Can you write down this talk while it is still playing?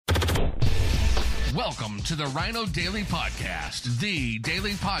Welcome to the Rhino Daily Podcast, the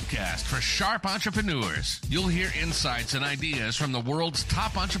daily podcast for sharp entrepreneurs. You'll hear insights and ideas from the world's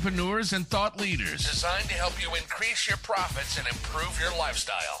top entrepreneurs and thought leaders, designed to help you increase your profits and improve your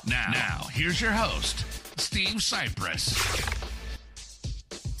lifestyle. Now here's your host, Steve Cypress.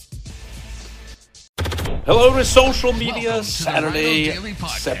 Hello to Social Media Welcome to Saturday, the Rhino Daily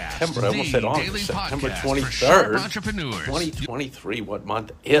Podcast, September. I almost said August. daily September podcast for sharp 23rd, entrepreneurs. 2023. What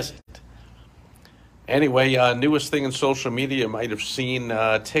month is it? Anyway, newest thing in social media, you might have seen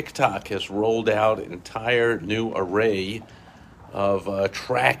TikTok has rolled out an entire new array of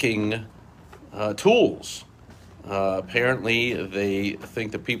tracking tools. Apparently, they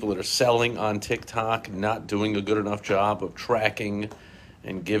think the people that are selling on TikTok not doing a good enough job of tracking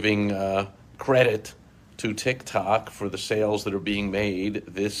and giving credit to TikTok for the sales that are being made.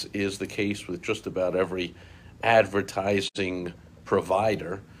 This is the case with just about every advertising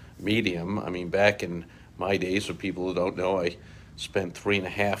provider medium. I mean, back in my days, for people who don't know, I spent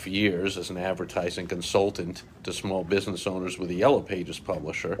 3.5 years as an advertising consultant to small business owners with a Yellow Pages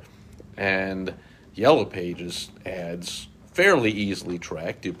publisher. And Yellow Pages ads fairly easily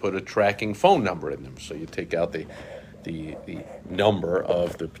tracked. You put a tracking phone number in them. So you take out the number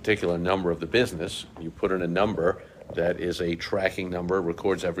of the particular number of the business, you put in a number that is a tracking number,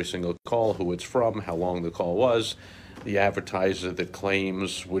 records every single call, who it's from, how long the call was. The advertiser that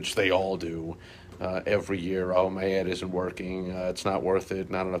claims, which they all do every year, oh, my ad isn't working, it's not worth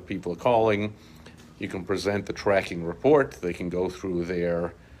it, not enough people are calling. You can present the tracking report. They can go through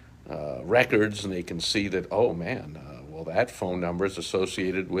their records and they can see that, oh man, well, that phone number is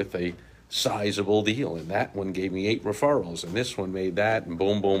associated with a sizable deal, and that one gave me 8 referrals, and this one made that, and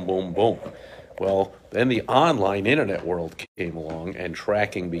boom, boom, boom, boom. Well, then the online internet world came along, and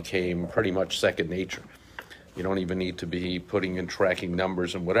tracking became pretty much second nature. You don't even need to be putting in tracking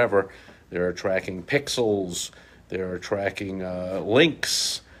numbers and whatever. There are tracking pixels, there are tracking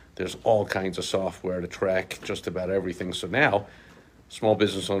links, there's all kinds of software to track just about everything. So now, small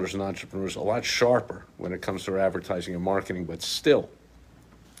business owners and entrepreneurs are a lot sharper when it comes to advertising and marketing, but still,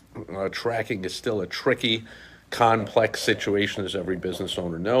 tracking is still a tricky, complex situation, as every business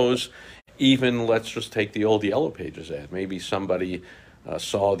owner knows. Even, let's just take the old Yellow Pages ad. Maybe somebody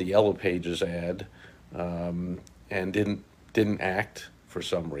saw the Yellow Pages ad and didn't act for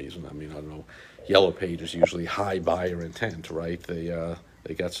some reason. I mean, I don't know. Yellow Pages usually high buyer intent, right? They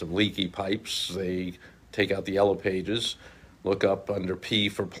got some leaky pipes. They take out the Yellow Pages, look up under P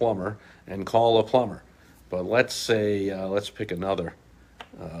for plumber, and call a plumber. But let's say, let's pick another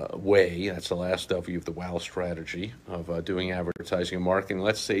way. That's the last W of the WOW strategy of doing advertising and marketing.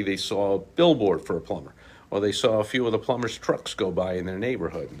 Let's say they saw a billboard for a plumber, or they saw a few of the plumbers' trucks go by in their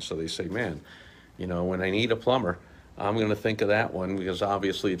neighborhood, and so they say, man, you know, when I need a plumber, I'm going to think of that one because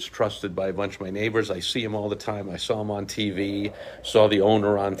obviously it's trusted by a bunch of my neighbors. I see him all the time. I saw him on TV, saw the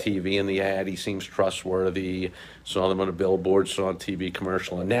owner on TV in the ad. He seems trustworthy. Saw them on a billboard, saw a TV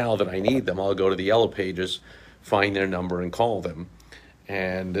commercial. And now that I need them, I'll go to the Yellow Pages, find their number, and call them.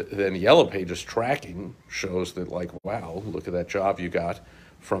 And then Yellow Pages tracking shows that, like, wow, look at that job you got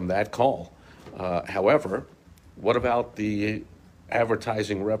from that call. However, what about the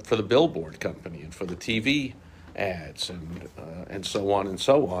advertising rep for the billboard company and for the TV ads and so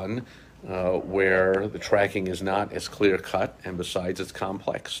on, where the tracking is not as clear cut, and besides, it's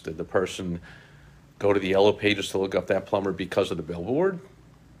complex? Did the person go to the Yellow Pages to look up that plumber because of the billboard?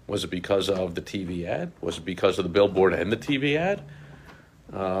 Was it because of the TV ad? Was it because of the billboard and the TV ad?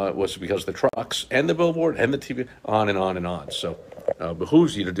 Was it because of the trucks and the billboard and the TV? On and on and on. So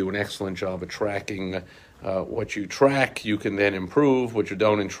behooves you to do an excellent job of tracking what you track. You can then improve. What you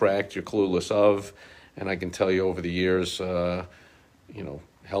don't track, you're clueless of. And I can tell you, over the years,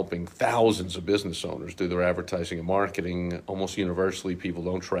 helping thousands of business owners do their advertising and marketing, almost universally, people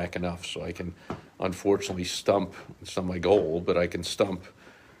don't track enough. So I can unfortunately stump, it's not my goal, but I can stump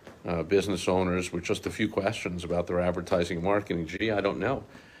business owners with just a few questions about their advertising and marketing. Gee, I don't know.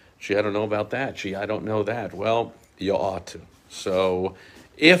 Gee, I don't know about that. Gee, I don't know that. Well, you ought to. So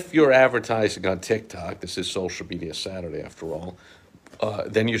if you're advertising on TikTok, this is Social Media Saturday after all,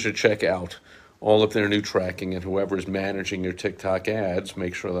 then you should check out all of their new tracking, and whoever is managing your TikTok ads,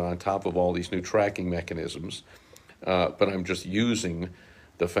 make sure they're on top of all these new tracking mechanisms. But I'm just using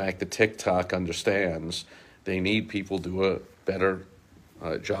the fact that TikTok understands they need people to do a better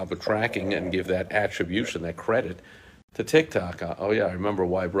job of tracking and give that attribution, that credit to TikTok. I remember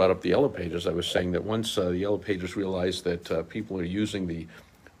why I brought up the Yellow Pages. I was saying that once the Yellow Pages realized that people are using the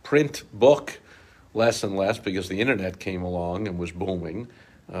print book less and less because the internet came along and was booming,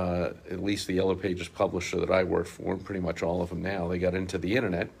 at least the Yellow Pages publisher that I work for, and pretty much all of them now, they got into the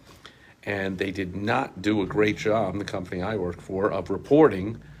internet. and they did not do a great job, the company I work for, of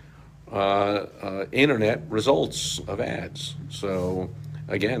reporting internet results of ads. So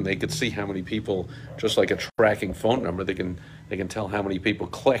again, they could see how many people, just like a tracking phone number, they can tell how many people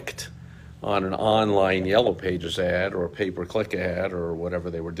clicked on an online Yellow Pages ad or a pay-per-click ad or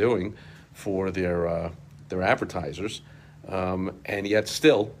whatever they were doing for their advertisers, and yet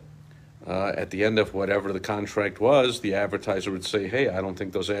still, at the end of whatever the contract was, the advertiser would say, "Hey, I don't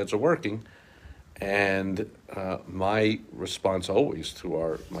think those ads are working." And my response always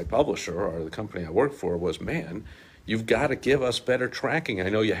to my publisher or the company I work for was, "Man, you've got to give us better tracking. I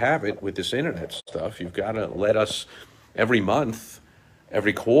know you have it with this internet stuff. You've got to let us every month,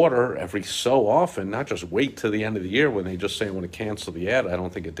 every quarter, every so often, not just wait till the end of the year when they just say, I want to cancel the ad. I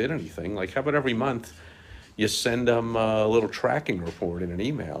don't think it did anything. Like, how about every month you send them a little tracking report in an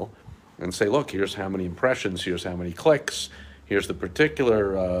email and say, look, here's how many impressions, here's how many clicks, here's the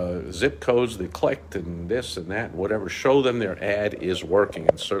particular zip codes that clicked and this and that, and whatever. Show them their ad is working.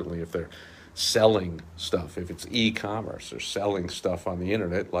 And certainly if they're selling stuff, if it's e-commerce, they're selling stuff on the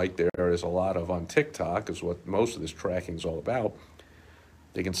internet like there is a lot of on TikTok, is what most of this tracking is all about.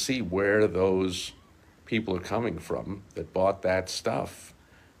 They can see where those people are coming from that bought that stuff.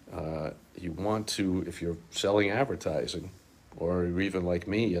 You want to, if you're selling advertising, or you're even like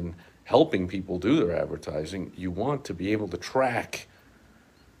me and helping people do their advertising, you want to be able to track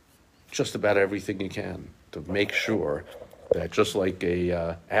just about everything you can to make sure that, just like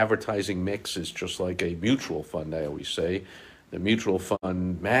a advertising mix is just like a mutual fund, I always say, the mutual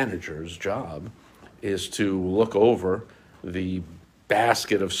fund manager's job is to look over the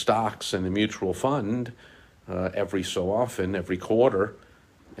basket of stocks in the mutual fund every so often, every quarter,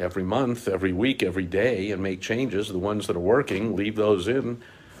 every month, every week, every day, and make changes. The ones that are working, leave those in.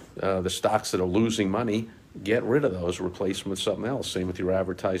 The stocks that are losing money, get rid of those, replace them with something else. Same with your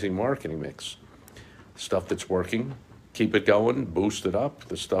advertising marketing mix. Stuff that's working, keep it going, boost it up.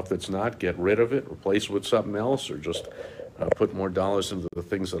 The stuff that's not, get rid of it, replace it with something else, or just put more dollars into the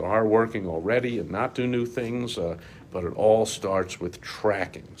things that are working already and not do new things. But it all starts with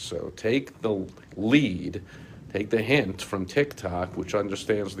tracking. So take the lead, take the hint from TikTok, which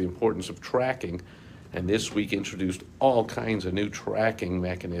understands the importance of tracking, and this week introduced all kinds of new tracking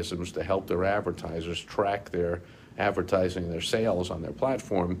mechanisms to help their advertisers track their advertising, their sales on their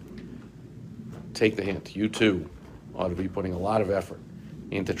platform. Take the hint. You too ought to be putting a lot of effort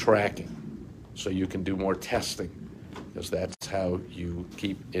into tracking so you can do more testing, because that's how you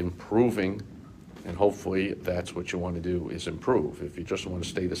keep improving, and hopefully that's what you want to do, is improve. If you just want to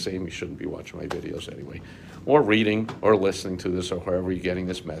stay the same, you shouldn't be watching my videos anyway, or reading or listening to this, or however you're getting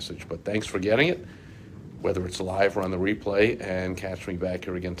this message. But thanks for getting it, whether it's live or on the replay, and catch me back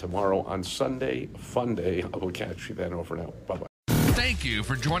here again tomorrow on Sunday, Fun Day. I will catch you then. Over now. Bye-bye. Thank you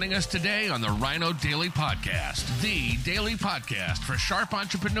for joining us today on the Rhino Daily Podcast, the daily podcast for sharp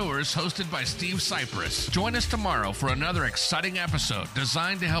entrepreneurs, hosted by Steve Cypress. Join us tomorrow for another exciting episode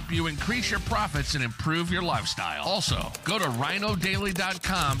designed to help you increase your profits and improve your lifestyle. Also, go to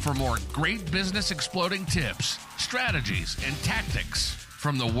rhinodaily.com for more great business exploding tips, strategies, and tactics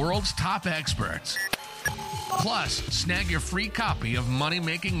from the world's top experts. Plus, snag your free copy of Money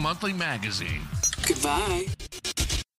Making Monthly magazine. Goodbye.